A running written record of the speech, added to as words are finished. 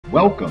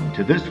Welcome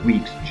to this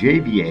week's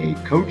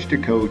JVA Coach to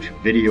Coach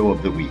Video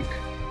of the Week,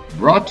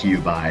 brought to you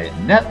by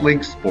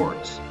NetLink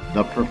Sports,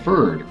 the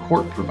preferred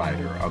court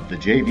provider of the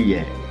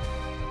JVA.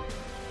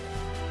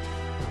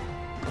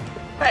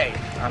 Hey,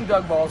 I'm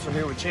Doug Balser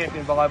here with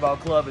Champion Volleyball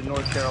Club in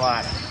North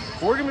Carolina.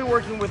 We're going to be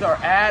working with our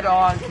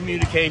add-on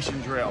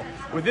communication drill.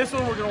 With this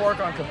one, we're going to work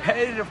on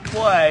competitive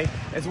play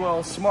as well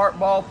as smart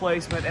ball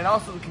placement and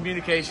also the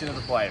communication of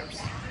the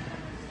players.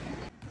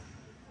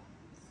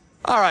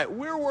 All right,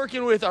 we're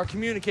working with our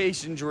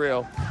communication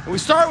drill. And we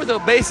start with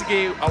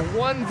basically a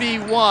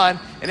 1v1,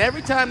 and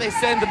every time they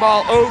send the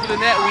ball over the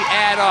net, we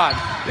add on.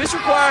 This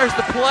requires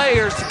the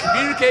players to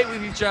communicate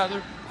with each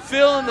other,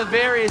 fill in the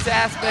various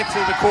aspects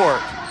of the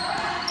court.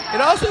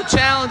 It also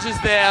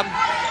challenges them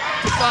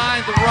to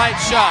find the right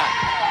shot.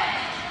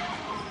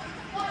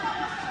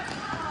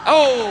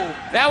 Oh,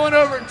 that went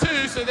over in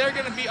two, so they're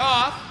going to be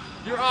off.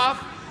 You're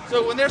off.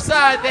 So when they're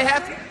side, they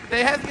have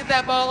to get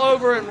that ball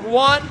over in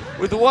one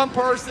with the one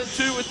person,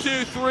 two with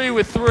two, three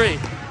with three.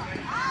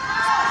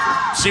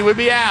 She would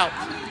be out.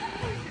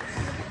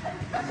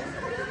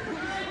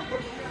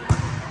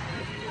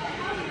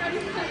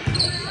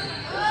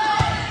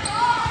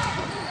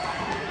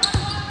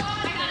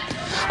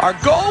 Our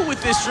goal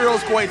with this drill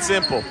is quite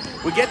simple.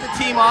 We get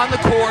the team on the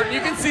court, and you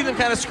can see them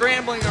kind of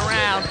scrambling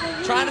around,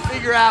 trying to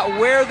figure out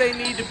where they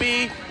need to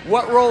be,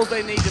 what roles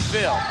they need to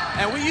fill.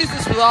 And we use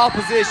this with all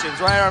positions,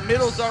 right? Our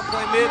middles don't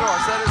play middle, our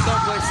centers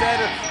don't play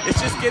center.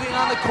 It's just getting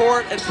on the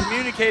court and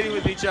communicating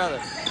with each other.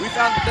 We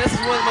found that this is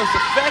one of the most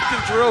effective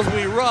drills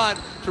we run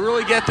to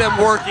really get them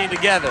working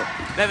together.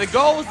 Now the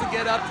goal is to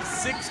get up to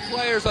 6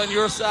 players on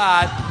your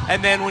side,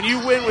 and then when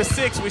you win with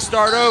 6, we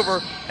start over,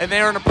 and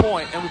they earn a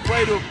point. And we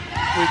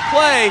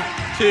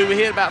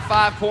hit about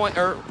 5 points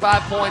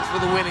for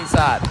the winning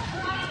side.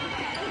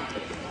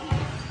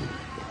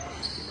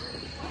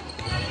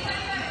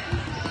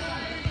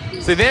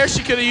 So there she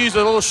could have used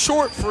a little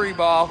short free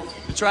ball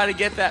to try to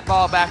get that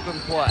ball back in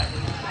play.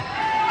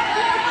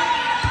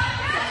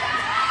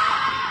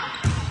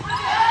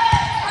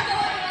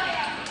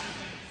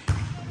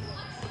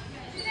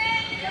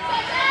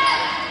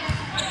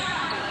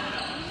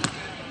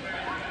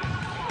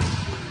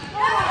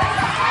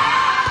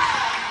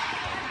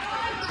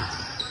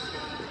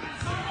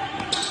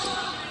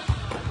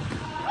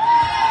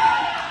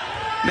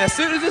 Now, as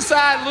soon as the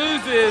side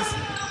loses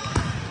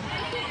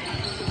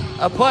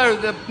a player,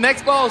 the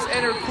next ball is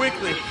entered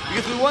quickly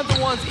because we want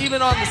the ones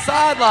even on the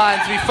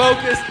sidelines to be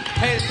focused,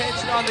 paying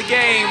attention on the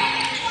game,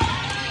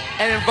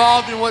 and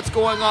involved in what's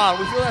going on.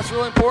 We feel that's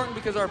really important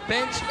because our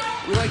bench,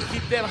 we like to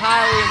keep them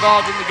highly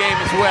involved in the game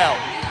as well.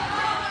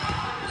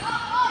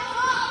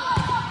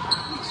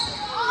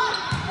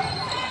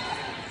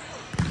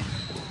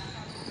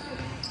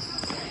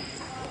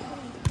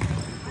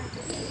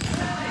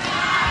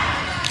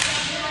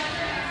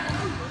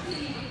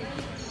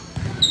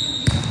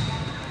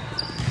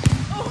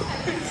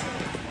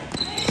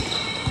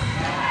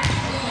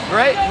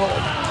 Great.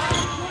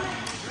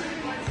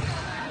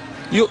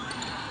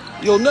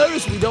 You'll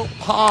notice we don't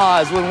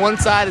pause when one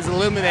side is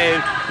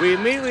eliminated. We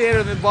immediately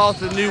enter the ball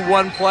to the new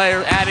one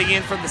player adding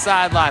in from the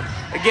sideline.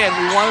 Again,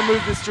 we want to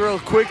move this drill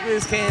as quickly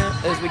as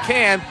we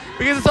can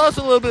because it's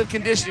also a little bit of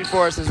conditioning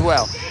for us as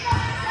well.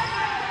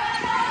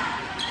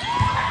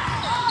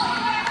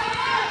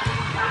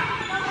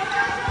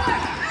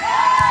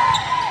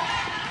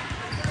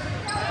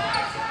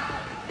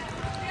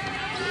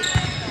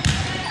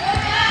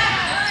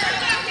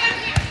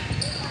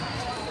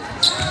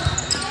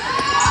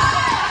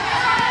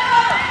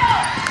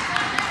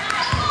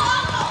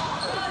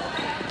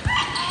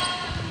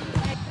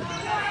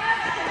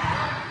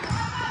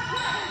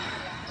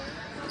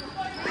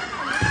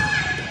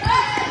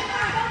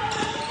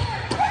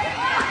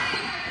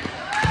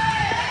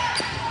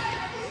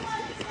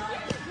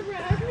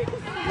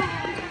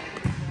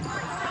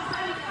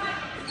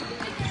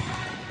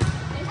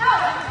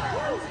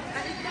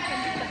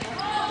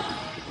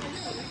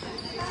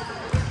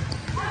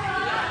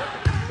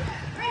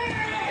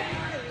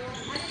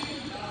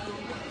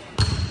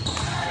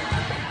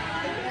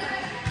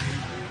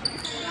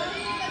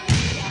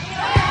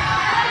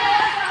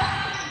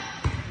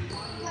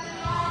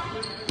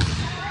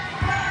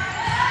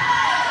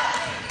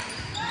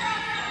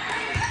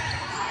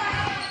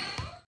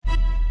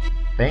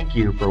 Thank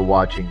you for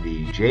watching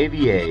the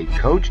JVA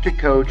Coach to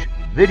Coach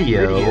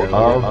Video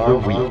of the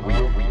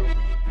Week.